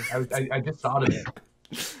story. I just thought of it.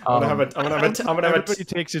 Everybody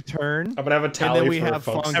takes a turn. I'm gonna have a tally and then we for have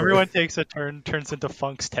Funk. Funk. Everyone takes a turn, turns into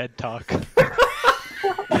Funk's TED Talk.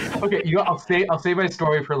 Okay, I'll save my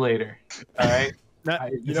story for later. All right.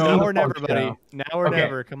 Now or never, buddy. Now or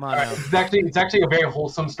never. Come on now. It's actually a very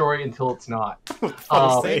wholesome story until it's not.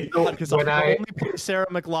 Because I only play Sarah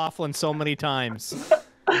McLaughlin so many times.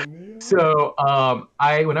 So when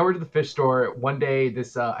I worked at the fish store one day,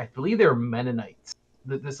 this I believe they were Mennonites.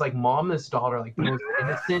 This like mom and this daughter, like the most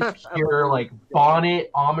innocent, pure, like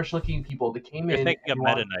bonnet Amish looking people that came in. You're thinking of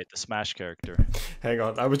Meta Knight, the Smash character. Hang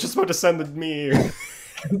on, I was just about to send the me.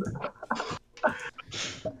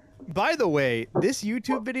 By the way, this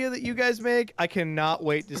YouTube video that you guys make, I cannot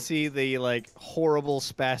wait to see the like horrible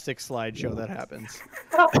spastic slideshow that happens.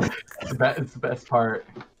 It's the best part.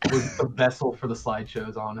 It was the vessel for the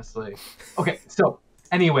slideshows, honestly. Okay, so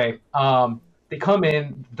anyway, they come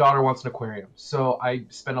in. The daughter wants an aquarium, so I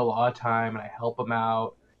spend a lot of time and I help them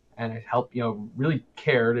out, and I help, really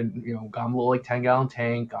cared, and got them a little like 10-gallon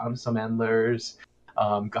tank, got them some endlers.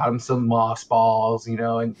 Got them some moss balls, and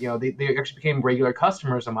they actually became regular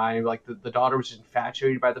customers of mine. Like the daughter was just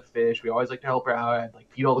infatuated by the fish. We always like to help her out. I'd like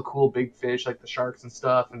feed all the cool big fish, like the sharks and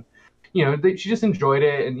stuff, and she just enjoyed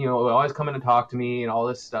it, and would always come in and talk to me and all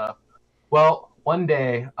this stuff. Well, one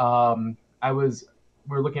day, we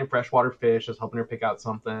were looking at freshwater fish. I was helping her pick out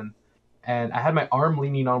something, and I had my arm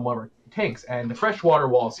leaning on one of our tanks, and the freshwater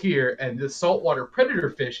wall's here, and the saltwater predator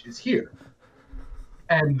fish is here.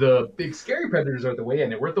 And the big scary predators are at the way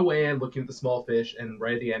end. And we're at the way end looking at the small fish, and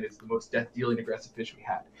right at the end is the most death-dealing aggressive fish we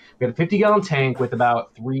had. We had a 50-gallon tank with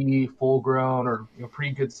about 3 full-grown or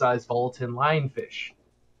pretty good-sized volatin lionfish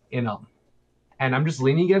in them. And I'm just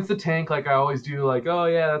leaning against the tank like I always do, like, oh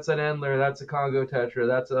yeah, that's an endler, that's a Congo tetra,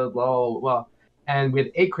 that's a blah, blah, blah. And we had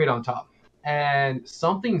an egg crate on top. And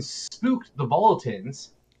something spooked the volatins,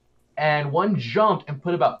 and one jumped and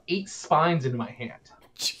put about 8 spines into my hand.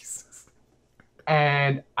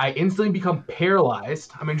 And I instantly become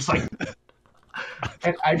paralyzed. I mean, just like,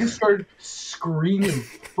 and I just started screaming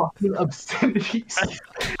fucking obscenities.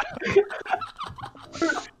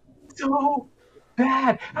 So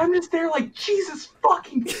bad. I'm just there like, Jesus fuck,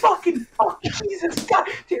 Jesus God.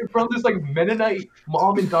 From this like Mennonite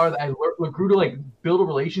mom and daughter that I grew to like build a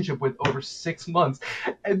relationship with over 6 months.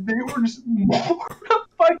 And they were just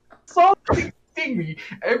mortified. Something sting me.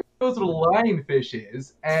 Everyone knows what a lionfish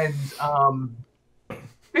is. And,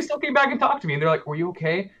 they still came back and talked to me, and they're like, "Were you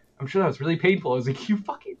okay?" I'm sure that was really painful. I was like, "You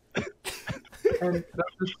fucking." And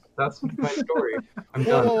that's my story. I'm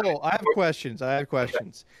done. Whoa. I have questions.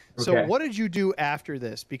 Okay. So, what did you do after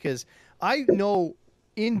this? Because I know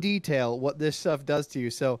in detail what this stuff does to you.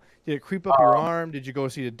 So, did it creep up your arm? Did you go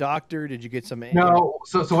see the doctor? Did you get some? No.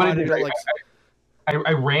 So what I did,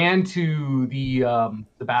 I ran to the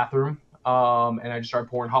bathroom. And I just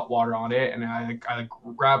started pouring hot water on it, and I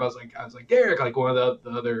was like Derek, like one of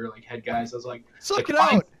the other like head guys. I was like, suck it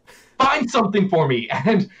out, find something for me.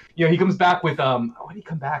 And he comes back with what did he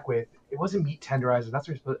come back with? It wasn't meat tenderizer. That's what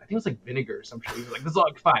he was supposed. I think it was like vinegar or some shit. He was like, this is all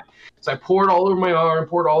fine. So I poured all over my arm.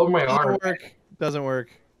 Doesn't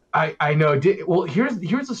work. I know. Well, here's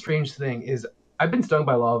the strange thing is I've been stung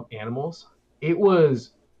by a lot of animals. It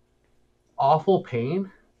was awful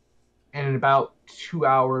pain. And in about 2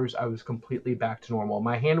 hours, I was completely back to normal.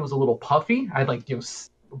 My hand was a little puffy. I had like, a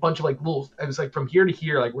bunch of like little, it was like from here to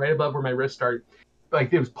here, like right above where my wrist started.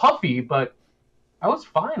 Like it was puffy, but I was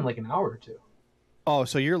fine like an hour or two. Oh,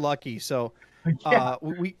 so you're lucky. So yeah.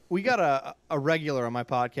 We got a regular on my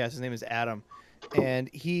podcast. His name is Adam. And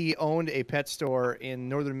he owned a pet store in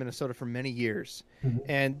northern Minnesota for many years. Mm-hmm.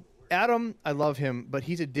 And Adam, I love him, but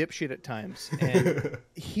he's a dipshit at times. And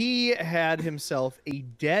he had himself a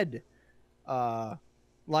dead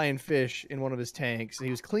lionfish in one of his tanks, and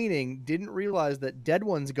he was cleaning, didn't realize that dead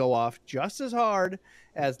ones go off just as hard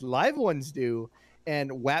as live ones do,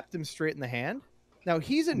 and whapped him straight in the hand. Now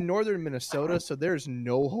he's in northern Minnesota, so there's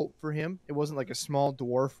no hope for him. It wasn't like a small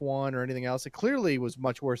dwarf one or anything else. It clearly was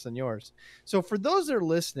much worse than yours. So for those that are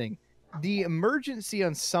listening, the emergency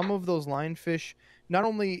on some of those lionfish, not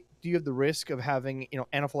only do you have the risk of having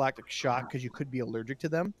anaphylactic shock because you could be allergic to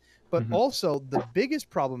them, but also the biggest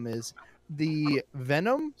problem is the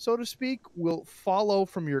venom, so to speak, will follow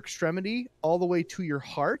from your extremity all the way to your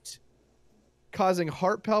heart, causing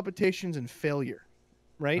heart palpitations and failure,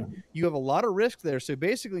 right? You have a lot of risk there. So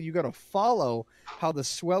basically you got to follow how the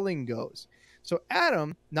swelling goes. So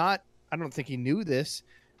Adam, I don't think he knew this,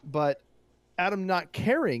 but Adam, not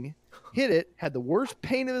caring, hit it, had the worst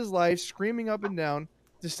pain of his life, screaming up and down,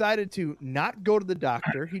 decided to not go to the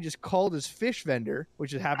doctor. He just called his fish vendor,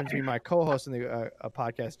 which happens to be my co-host in the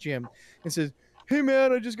podcast, Jim, and says, "Hey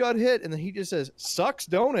man, I just got hit." And then he just says, "Sucks,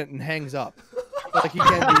 don't it?" and hangs up. Like he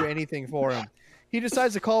can't do anything for him. he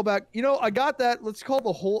decides to call back. You know, I got that. Let's call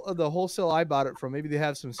the wholesale I bought it from. Maybe they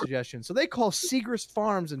have some suggestions. So they call Segrist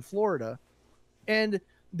Farms in Florida, and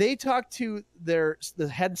they talk to the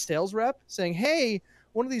head sales rep saying, "Hey,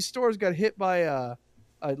 one of these stores got hit by a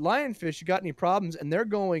lionfish. You got any problems?" And they're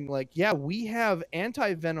going like, "Yeah, we have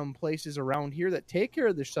anti-venom places around here that take care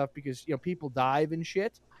of this stuff because people dive and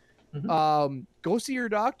shit. Go see your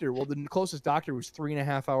doctor." Well, the closest doctor was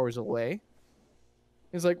 3.5 hours away.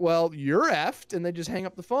 He's like, "Well, you're effed," and they just hang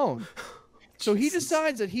up the phone. So he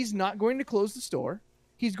decides that he's not going to close the store.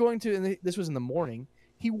 He's going to, and this was in the morning.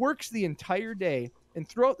 He works the entire day, and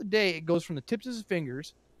throughout the day, it goes from the tips of his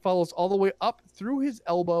fingers, follows all the way up through his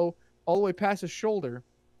elbow, all the way past his shoulder,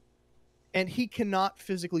 and he cannot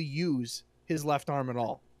physically use his left arm at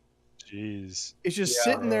all. Jeez. It's just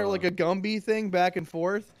sitting there like a Gumby thing back and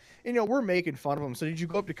forth. And, we're making fun of him. So did you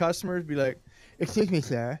go up to customers, be like, "Excuse me,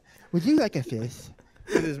 sir, would you like a fish?"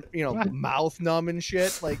 With his, mouth numb and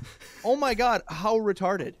shit. Like, oh my God, how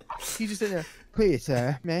retarded. He's just in there, "Please,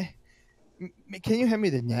 sir, can you hand me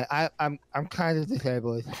the net? I'm kind of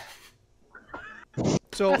disabled."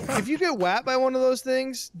 So if you get whacked by one of those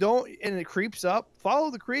things, and it creeps up,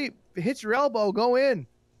 follow the creep. If it hits your elbow, go in.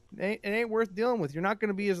 It ain't worth dealing with. You're not going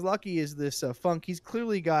to be as lucky as this funk. He's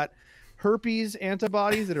clearly got herpes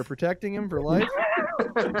antibodies that are protecting him for life.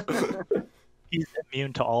 He's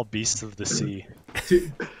immune to all beasts of the sea.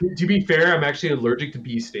 To be fair, I'm actually allergic to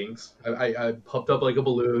bee stings. I puffed up like a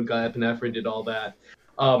balloon, got epinephrine, did all that.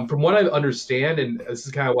 From what I understand, and this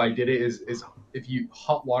is kind of why I did it, is if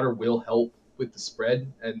hot water will help with the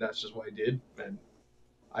spread, and that's just what I did. And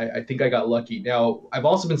I think I got lucky. Now, I've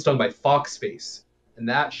also been stung by foxface, and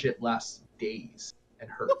that shit lasts days and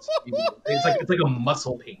hurts. It's like a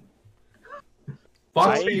muscle pain.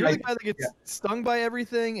 So you're the guy that gets stung by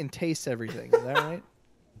everything and tastes everything. Is that right?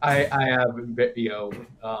 I have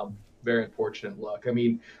very unfortunate luck. I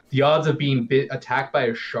mean, the odds of being attacked by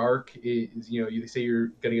a shark is, you say you're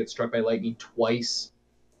gonna get struck by lightning twice.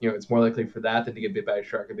 It's more likely for that than to get bit by a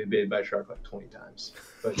shark. I've been bitten by a shark like 20 times.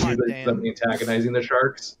 But usually something antagonizing the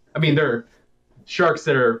sharks. I mean, they're sharks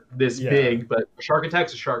that are this big, but a shark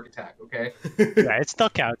attack's a shark attack, okay? Yeah, it still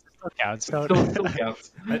counts. Still counts. Still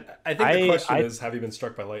counts. I think the question is, have you been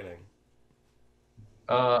struck by lightning?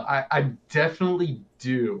 I definitely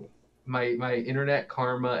do. My internet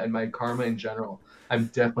karma and my karma in general, I'm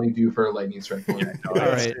definitely due for a lightning strike. All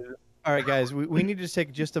right, guys, we need to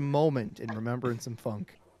take just a moment in remembrance and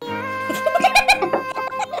funk.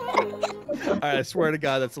 All right, I swear to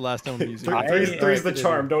God, that's the last time I'm using it. Three's the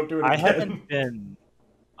charm. Don't do it again.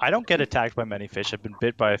 I don't get attacked by many fish. I've been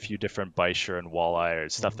bit by a few different bichir and walleye or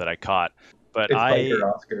stuff that I caught. But it's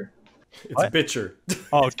biker, Oscar. It's bitcher.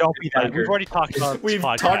 Oh, don't be that. We've already talked about this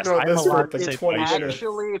podcast. Talked about this for like 20 minutes.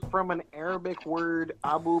 Actually from an Arabic word,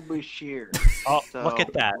 Abu Bashir. Oh, so, look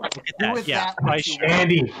at that. Look at that. Yeah.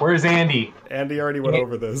 Andy, where's Andy? Andy already went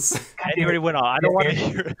over this. Andy already went on. I don't want to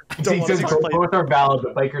hear it. Both are valid,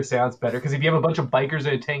 but biker sounds better. Because if you have a bunch of bikers in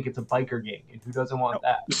a tank, it's a biker gang. And who doesn't want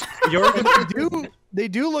that? They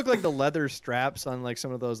do look like the leather straps on like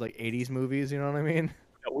some of those like 80s movies, you know what I mean?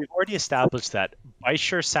 We've already established that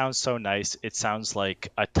bichir sounds so nice. It sounds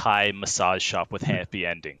like a Thai massage shop with happy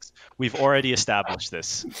endings. We've already established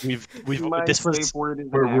this. We're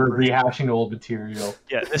rehashing old material.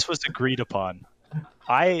 Yeah, this was agreed upon.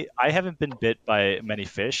 I haven't been bit by many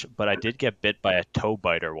fish, but I did get bit by a toe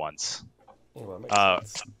biter once.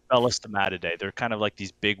 Belostomatidae. They're kind of like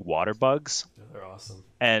these big water bugs. Yeah, they're awesome.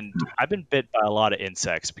 And I've been bit by a lot of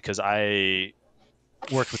insects because I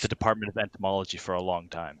worked with the Department of Entomology for a long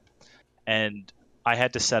time, and I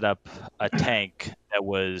had to set up a tank that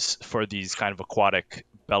was for these kind of aquatic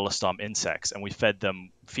Belostom insects, and we fed them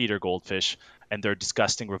feeder goldfish, and they're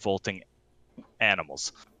disgusting, revolting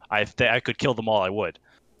animals. If I could kill them all, I would.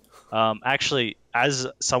 Actually, as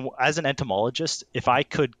an entomologist, if I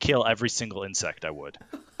could kill every single insect, I would.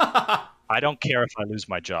 I don't care if I lose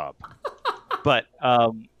my job. But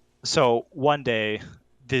so one day,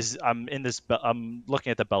 I'm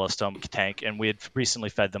looking at the Belostom tank, and we had recently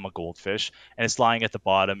fed them a goldfish, and it's lying at the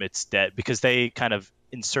bottom. It's dead because they kind of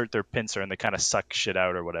insert their pincer and they kind of suck shit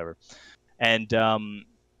out or whatever. And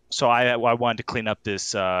so I wanted to clean up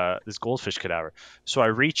this goldfish cadaver. So I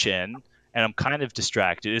reach in, and I'm kind of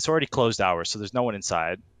distracted. It's already closed hours, so there's no one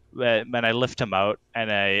inside. And I lift him out,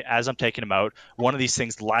 and as I'm taking him out, one of these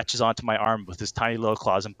things latches onto my arm with his tiny little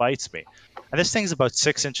claws and bites me. And this thing's about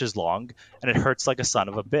 6 inches long, and it hurts like a son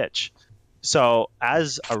of a bitch. So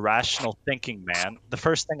as a rational thinking man, the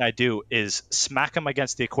first thing I do is smack him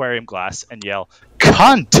against the aquarium glass and yell,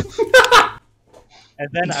 "Cunt!" And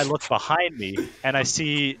then I look behind me and I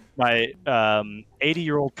see my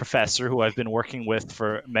 80-year-old professor who I've been working with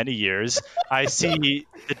for many years. I see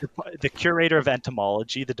the curator of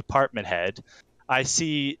entomology, the department head. I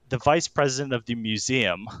see the vice president of the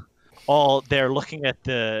museum, all there looking at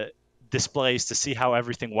the displays to see how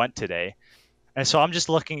everything went today. And so I'm just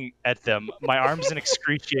looking at them. My arm's in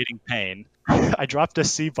excruciating pain. I dropped a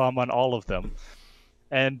C-bomb on all of them.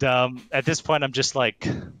 And at this point, I'm just like,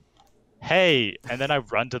 hey, and then I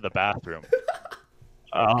run to the bathroom.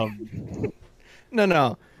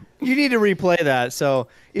 No. You need to replay that. So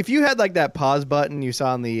if you had like that pause button you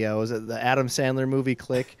saw in the was it the Adam Sandler movie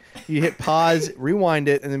Click? You hit pause, rewind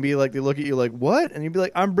it, and then be like, they look at you like, what? And you'd be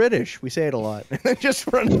like, I'm British. We say it a lot. And then just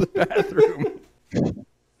run to the bathroom.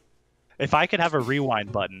 If I could have a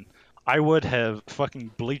rewind button, I would have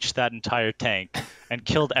fucking bleached that entire tank and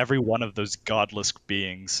killed every one of those godless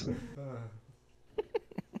beings.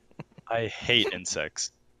 I hate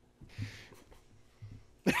insects.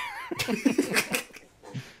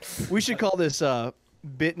 We should call this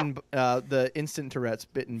bitten the instant Tourette's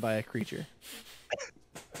bitten by a creature.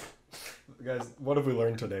 Guys, what have we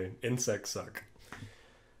learned today? Insects suck.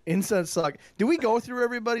 Insects suck. Did we go through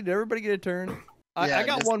everybody? Did everybody get a turn? I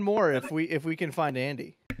got one more if we can find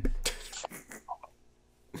Andy.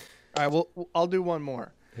 All right, well I'll do one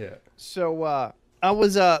more. Yeah. So I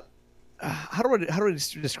was how do I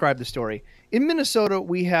describe the story? In Minnesota,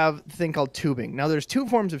 we have a thing called tubing. Now, there's two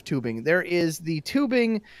forms of tubing. There is the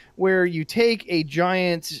tubing where you take a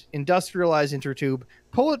giant industrialized intertube,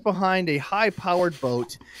 pull it behind a high-powered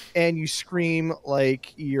boat, and you scream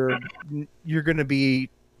like you're going to be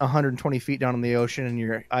 120 feet down in the ocean and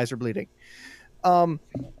your eyes are bleeding.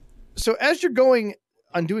 So as you're going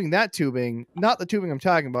on doing that tubing, not the tubing I'm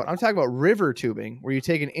talking about river tubing, where you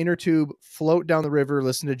take an inner tube, float down the river,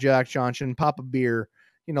 listen to Jack Johnson, pop a beer,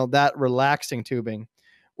 that relaxing tubing.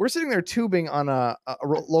 We're sitting there tubing on a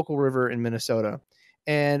local river in Minnesota,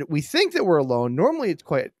 and we think that we're alone. Normally it's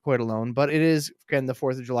quite alone, but it is, again, the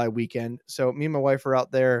 4th of July weekend. So me and my wife are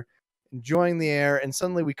out there enjoying the air, and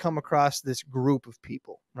suddenly we come across this group of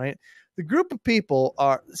people, right? The group of people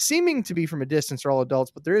are seeming to be from a distance, are all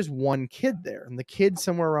adults, but there is one kid there, and the kid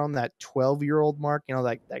somewhere around that 12-year-old mark,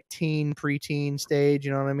 that teen, preteen stage,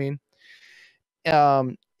 you know what I mean?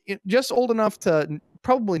 Just old enough to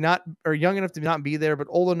probably not, or young enough to not be there, but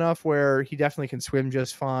old enough where he definitely can swim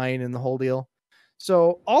just fine and the whole deal.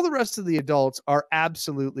 So all the rest of the adults are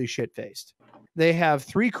absolutely shit-faced. They have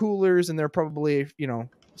 3 coolers, and they're probably,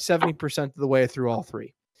 70% of the way through all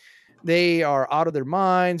 3. They are out of their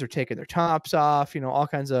minds or taking their tops off, all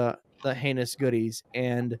kinds of the heinous goodies.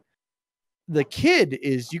 And the kid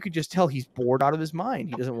is, you could just tell he's bored out of his mind.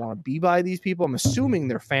 He doesn't want to be by these people. I'm assuming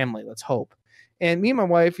they're family. Let's hope. And me and my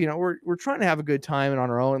wife, we're trying to have a good time and on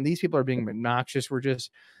our own. And these people are being obnoxious. We're just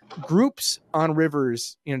groups on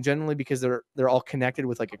rivers, generally because they're all connected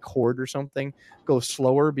with like a cord or something, go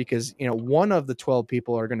slower because, one of the 12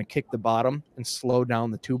 people are going to kick the bottom and slow down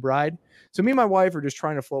the tube ride. So me and my wife are just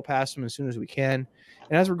trying to flow past them as soon as we can.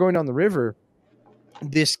 And as we're going down the river,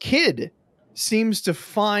 this kid seems to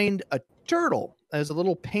find a turtle, as a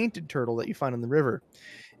little painted turtle that you find in the river.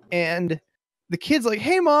 And the kid's like,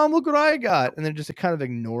 hey, Mom, look what I got. And they're just kind of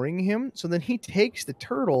ignoring him. So then he takes the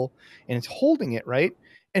turtle and is holding it, right?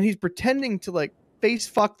 And he's pretending to like face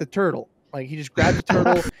fuck the turtle. Like he just grabs the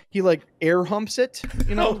turtle, he like air humps it,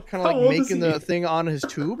 kind of like making the thing on his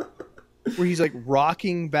tube, where he's like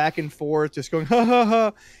rocking back and forth, just going, ha ha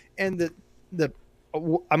ha. And the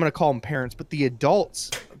I'm going to call them parents, but the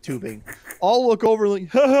adults tubing all look over like,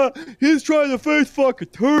 ha ha, he's trying to face fuck a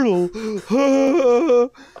turtle. Ha, ha, ha.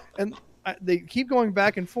 And they keep going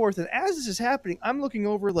back and forth, and as this is happening, I'm looking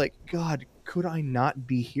over like, God, could I not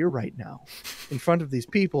be here right now in front of these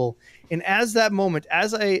people? And as that moment,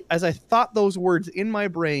 as I thought those words in my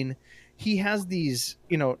brain, he has these,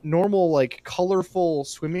 normal, like, colorful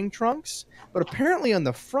swimming trunks, but apparently on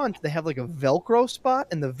the front, they have, like, a Velcro spot,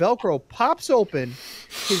 and the Velcro pops open,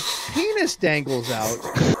 his penis dangles out,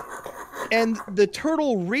 and the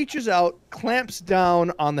turtle reaches out, clamps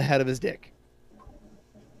down on the head of his dick.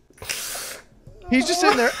 He's just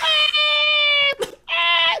sitting there.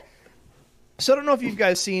 So I don't know if you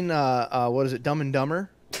guys seen, what is it, Dumb and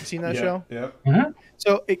Dumber? You seen that show? Yeah. Mm-hmm.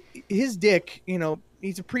 So his dick,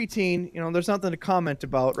 he's a preteen, there's nothing to comment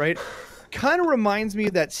about, right? Kind of reminds me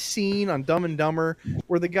of that scene on Dumb and Dumber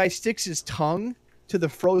where the guy sticks his tongue to the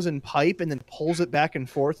frozen pipe and then pulls it back and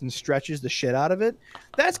forth and stretches the shit out of it.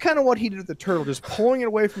 That's kind of what he did with the turtle, just pulling it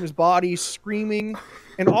away from his body, screaming.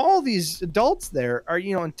 And all these adults there are,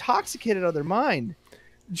 intoxicated out of their mind,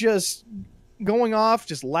 just, going off,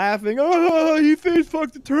 just laughing. Oh, he face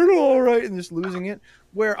fucked the turtle, all right, and just losing it.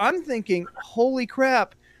 Where I'm thinking, holy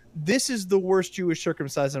crap, this is the worst Jewish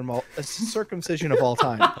circumcision of all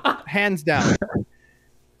time, hands down.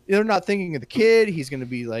 They're not thinking of the kid. He's going to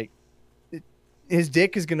be like, his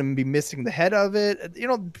dick is going to be missing the head of it. You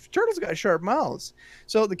know, turtles got sharp mouths.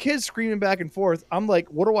 So the kid's screaming back and forth. I'm like,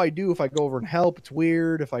 what do I do if I go over and help? It's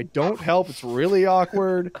weird. If I don't help, it's really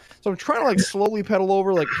awkward. So I'm trying to like slowly pedal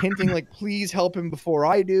over, like hinting, like, please help him before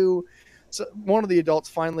I do. So one of the adults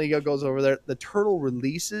finally goes over there. The turtle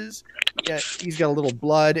releases. Yeah, he's got a little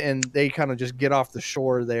blood, and they kind of just get off the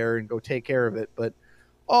shore there and go take care of it. But,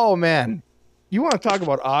 oh, man, you want to talk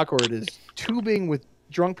about awkward is tubing with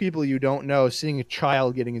drunk people you don't know, seeing a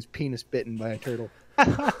child getting his penis bitten by a turtle.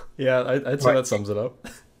 Yeah, I'd say that sums it up.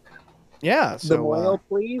 Yeah. So, the whale,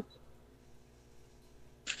 please.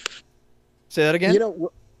 Say that again? You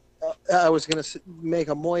know, I was going to make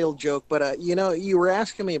a moil joke, but, you know, you were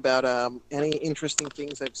asking me about any interesting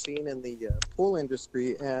things I've seen in the pool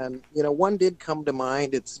industry, and, you know, one did come to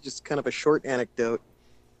mind. It's just kind of a short anecdote.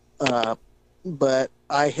 But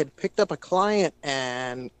I had picked up a client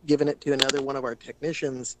and given it to another one of our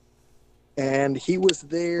technicians, and he was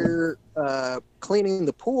there cleaning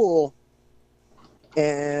the pool,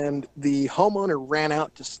 and the homeowner ran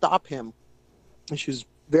out to stop him. And she was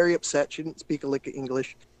very upset. She didn't speak a lick of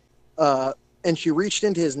English. And she reached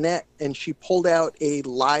into his net, and she pulled out a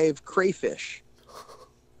live crayfish.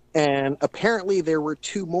 And apparently there were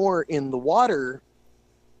 2 more in the water,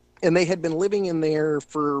 and they had been living in there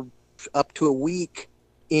for up to a week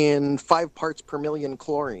in 5 parts per million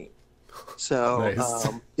chlorine. So Nice.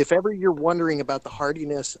 If ever you're wondering about the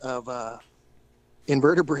hardiness of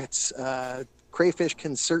invertebrates, crayfish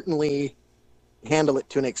can certainly handle it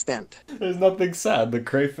to an extent. There's nothing sad. The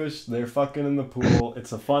crayfish, they're fucking in the pool.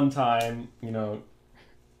 It's a fun time, you know.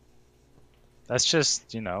 That's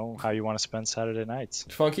just, you know, how you want to spend Saturday nights.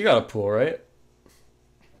 Funk, you got a pool, right?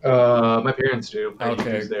 My parents do. I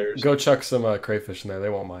Okay, use theirs. go chuck some crayfish in there. They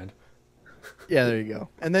won't mind. Yeah, there you go.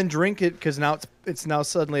 And then drink it, because now it's now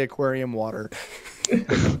suddenly aquarium water.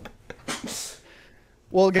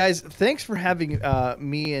 Well, guys, thanks for having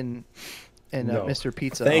me and No. Mr.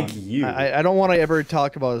 Pizza. Thank on. you. I don't want to ever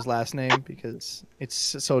talk about his last name because it's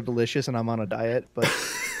so delicious and I'm on a diet. But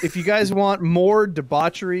if you guys want more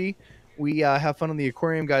debauchery, we have fun on the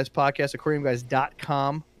Aquarium Guys podcast,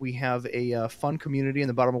 aquariumguys.com. We have a fun community in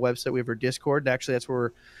the bottom of the website. We have our Discord. Actually, that's where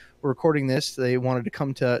we're recording this. They wanted to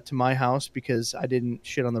come to my house because I didn't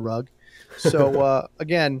shit on the rug. So,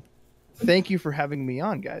 again, thank you for having me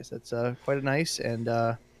on, guys. That's quite nice. And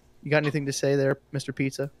you got anything to say there, Mr.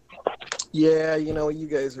 Pizza? Yeah, you know, you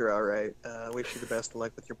guys are all right. Wish you the best of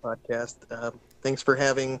luck with your podcast. Thanks for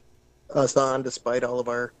having us on despite all of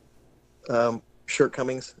our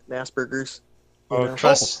shortcomings and Asperger's. Oh, know?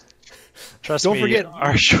 trust Don't me, forget-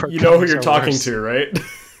 our shortcomings You know who you're are talking worse. to, right?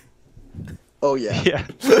 Oh, yeah. Yeah.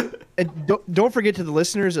 And don't forget to the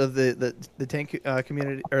listeners of the tank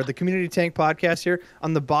community or the community tank podcast here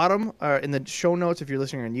on the bottom in the show notes. If you're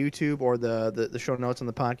listening on YouTube or the show notes on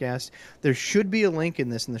the podcast, there should be a link in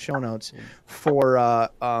the show notes for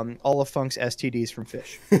all of Funk's STDs from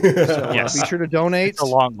fish. So Yes. be sure to donate. It's a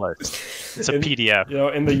long list. It's a PDF. You know,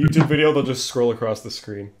 in the YouTube video, they'll just scroll across the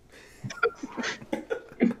screen.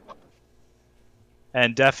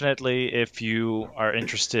 And definitely, if you are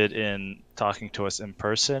interested in talking to us in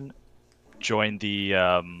person, join the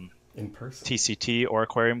In person. TCT or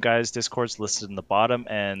Aquarium Guys Discords listed in the bottom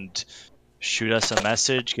and shoot us a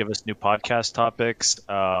message, give us new podcast topics,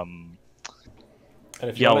 And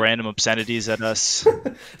if you yell wanna, random obscenities at us.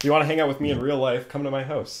 if you want to hang out with me in real life, come to my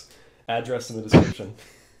house. Address in the description.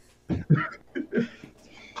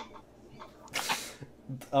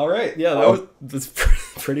 All right, yeah, that's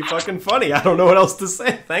pretty fucking funny. I don't know what else to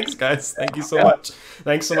say. Thanks, guys. Thank you so much.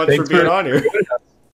 Thanks so much Thanks for being for- on here.